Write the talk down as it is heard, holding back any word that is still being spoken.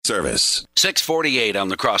Service. 648 on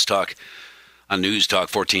the Crosstalk on News Talk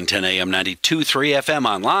 1410 AM 92.3 FM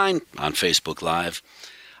online on Facebook Live.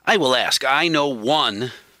 I will ask, I know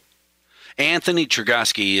one, Anthony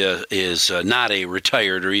Chergosky is not a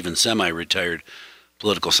retired or even semi-retired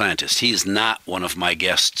political scientist. He is not one of my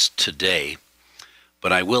guests today,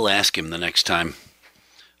 but I will ask him the next time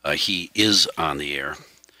he is on the air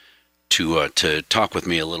to talk with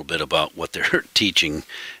me a little bit about what they're teaching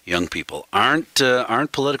young people. Aren't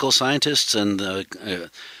political scientists and the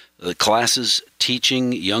classes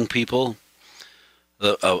teaching young people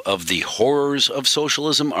of the horrors of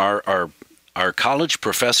socialism? Are college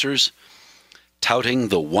professors touting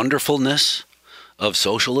the wonderfulness of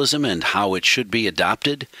socialism and how it should be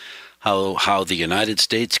adopted? How the United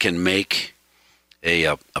States can make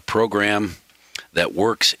a program that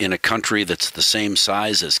works in a country that's the same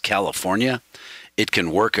size as California? It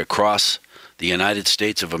can work across the United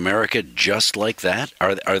States of America just like that?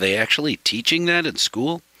 Are they actually teaching that in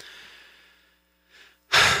school?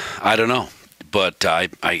 I don't know, but I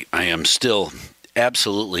am still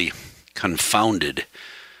absolutely confounded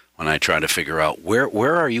when I try to figure out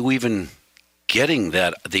where are you even getting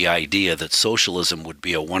the idea that socialism would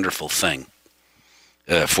be a wonderful thing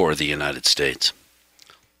for the United States.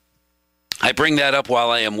 I bring that up while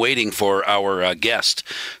I am waiting for our guest,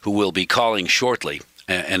 who will be calling shortly,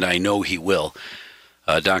 and I know he will,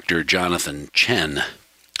 Dr. Jonathan Chen,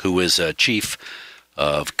 who is chief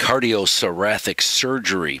of cardiothoracic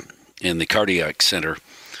surgery in the Cardiac Center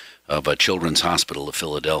of Children's Hospital of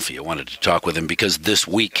Philadelphia. I wanted to talk with him because this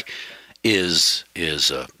week is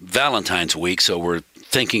Valentine's week, so we're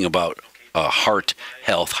thinking about heart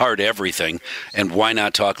health, heart everything, and why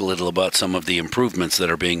not talk a little about some of the improvements that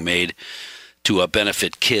are being made to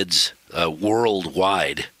benefit kids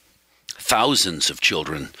worldwide, thousands of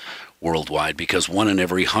children worldwide, because 1 in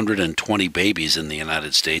every 120 babies in the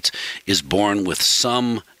United States is born with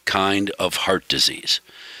some kind of heart disease.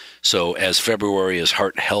 So as February is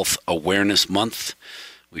Heart Health Awareness Month,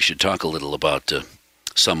 we should talk a little about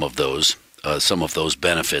some of those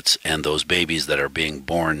benefits and those babies that are being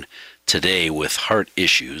born today with heart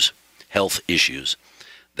issues, health issues,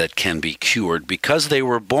 that can be cured because they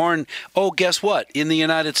were born, guess what, in the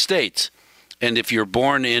United States. And if you're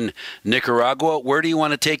born in Nicaragua, where do you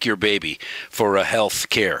want to take your baby for health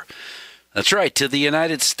care? That's right, to the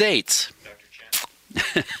United States.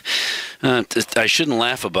 I shouldn't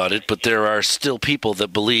laugh about it, but there are still people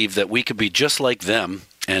that believe that we could be just like them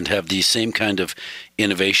and have these same kind of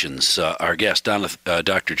innovations. Our guest,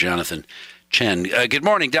 Dr. Jonathan Chen. Good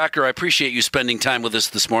morning, Doctor. I appreciate you spending time with us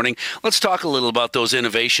this morning. Let's talk a little about those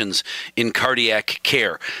innovations in cardiac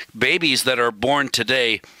care. Babies that are born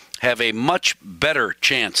today have a much better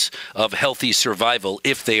chance of healthy survival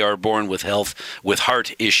if they are born with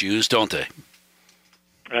heart issues, don't they?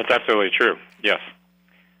 That's absolutely true, yes.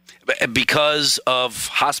 Because of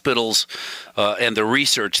hospitals and the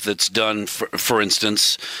research that's done, for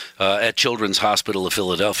instance, at Children's Hospital of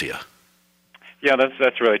Philadelphia. Yeah,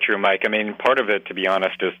 that's really true, Mike. I mean, part of it, to be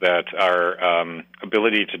honest, is that our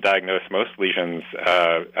ability to diagnose most lesions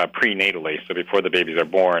prenatally, so before the babies are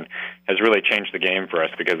born, has really changed the game for us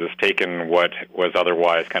because it's taken what was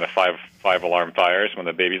otherwise kind of five alarm fires when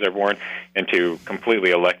the babies are born into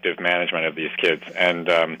completely elective management of these kids. And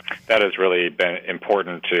that has really been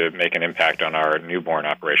important to make an impact on our newborn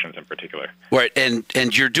operations in particular. Right,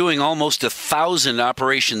 and you're doing almost 1,000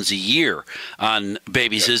 operations a year on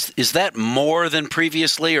babies. Yes. Is that more than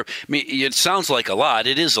previously? Or I mean, it sounds like a lot.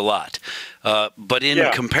 It is a lot. But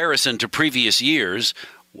in comparison to previous years,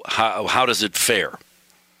 how does it fare?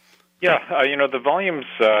 Yeah, the volumes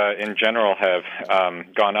in general have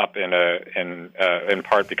gone up in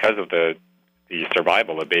part because of the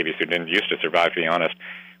survival of babies who didn't used to survive, to be honest.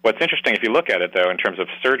 What's interesting, if you look at it, though, in terms of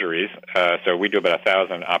surgeries, so we do about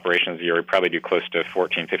 1,000 operations a year. We probably do close to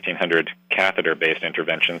 1,500 catheter-based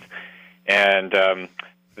interventions. And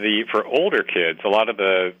for older kids, a lot of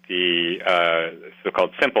the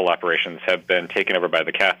so-called simple operations have been taken over by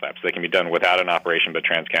the cath lab. So they can be done without an operation but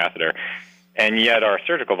transcatheter. And yet our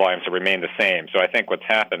surgical volumes have remained the same. So I think what's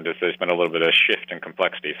happened is there's been a little bit of a shift in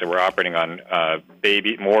complexity. So we're operating on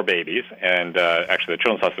more babies. And actually the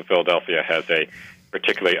Children's Hospital of Philadelphia has a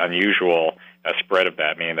particularly unusual spread of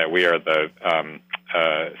that, meaning that we are the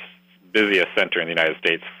busiest center in the United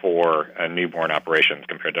States for newborn operations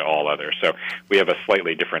compared to all others. So we have a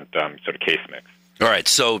slightly different sort of case mix. All right.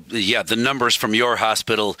 So, yeah, the numbers from your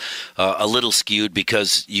hospital a little skewed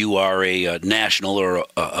because you are a national or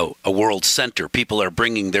a world center. People are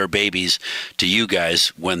bringing their babies to you guys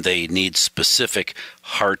when they need specific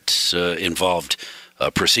heart-involved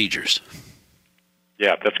procedures.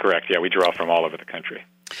 Yeah, that's correct. Yeah, we draw from all over the country.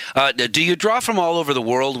 Do you draw from all over the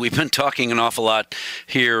world? We've been talking an awful lot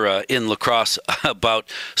here in La Crosse about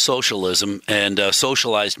socialism and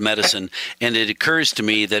socialized medicine, and it occurs to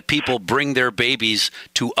me that people bring their babies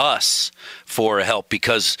to us for help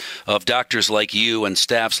because of doctors like you and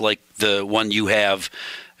staffs like the one you have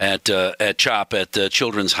at CHOP at the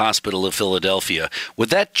Children's Hospital of Philadelphia. Would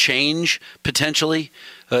that change potentially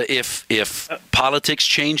if politics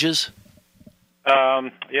changes? Yeah,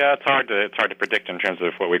 it's hard to predict in terms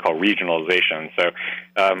of what we call regionalization. So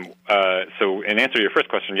in answer to your first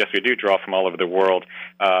question, yes, we do draw from all over the world,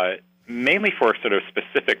 mainly for sort of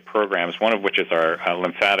specific programs. One of which is our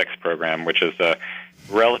lymphatics program, which is a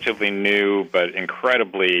relatively new but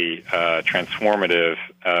incredibly transformative,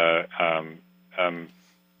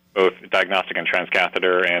 both diagnostic and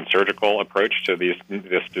transcatheter and surgical approach to this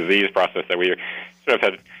disease process that we sort of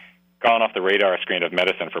had gone off the radar screen of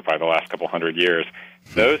medicine for probably the last couple hundred years.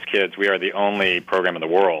 Those kids, we are the only program in the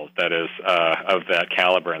world that is of that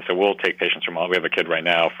caliber. And so we'll take patients from we have a kid right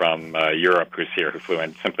now from Europe who's here, who flew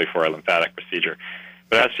in simply for a lymphatic procedure.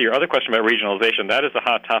 But as to your other question about regionalization, that is a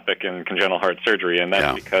hot topic in congenital heart surgery, and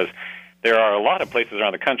that's because there are a lot of places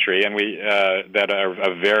around the country, and we that are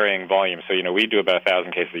of varying volume. So, we do about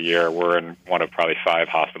 1,000 cases a year. We're in one of probably 5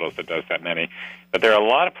 hospitals that does that many. But there are a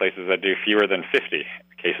lot of places that do fewer than 50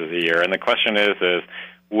 cases a year. And the question is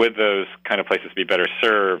would those kind of places be better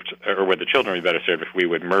served, or would the children be better served if we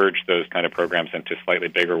would merge those kind of programs into slightly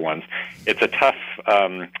bigger ones? It's a tough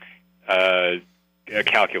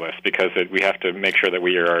calculus because we have to make sure that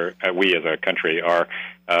we as a country are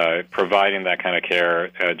providing that kind of care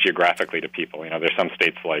geographically to people. There's some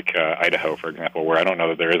states like Idaho, for example, where I don't know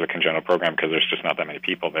that there is a congenital program because there's just not that many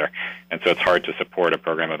people there, and so it's hard to support a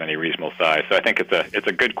program of any reasonable size. So I think it's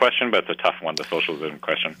a good question, but it's a tough one, the socialism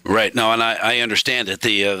question. Right. No, and I understand it.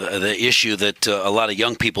 The issue that a lot of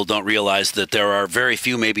young people don't realize that there are very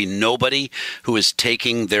few, maybe nobody, who is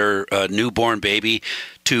taking their newborn baby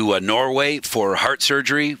to Norway for heart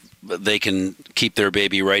surgery. They can keep their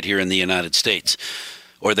baby right here in the United States.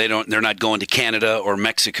 Or they're not going to Canada or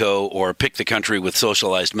Mexico or pick the country with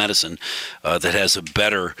socialized medicine that has a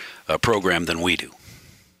better program than we do.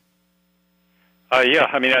 Yeah,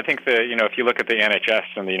 I mean, I think that, if you look at the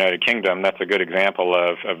NHS in the United Kingdom, that's a good example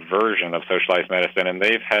of a version of socialized medicine, and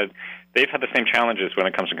they've had the same challenges when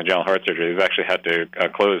it comes to congenital heart surgery. They've actually had to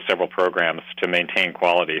close several programs to maintain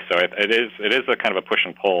quality. So it is a kind of a push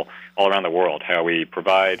and pull all around the world, how we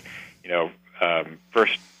provide,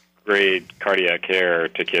 first-grade cardiac care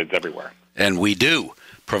to kids everywhere. And we do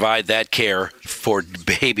provide that care for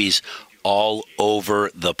babies all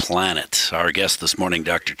over the planet. Our guest this morning,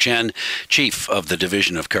 Dr. Chen, Chief of the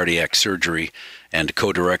Division of Cardiac Surgery and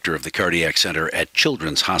Co-Director of the Cardiac Center at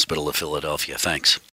Children's Hospital of Philadelphia. Thanks.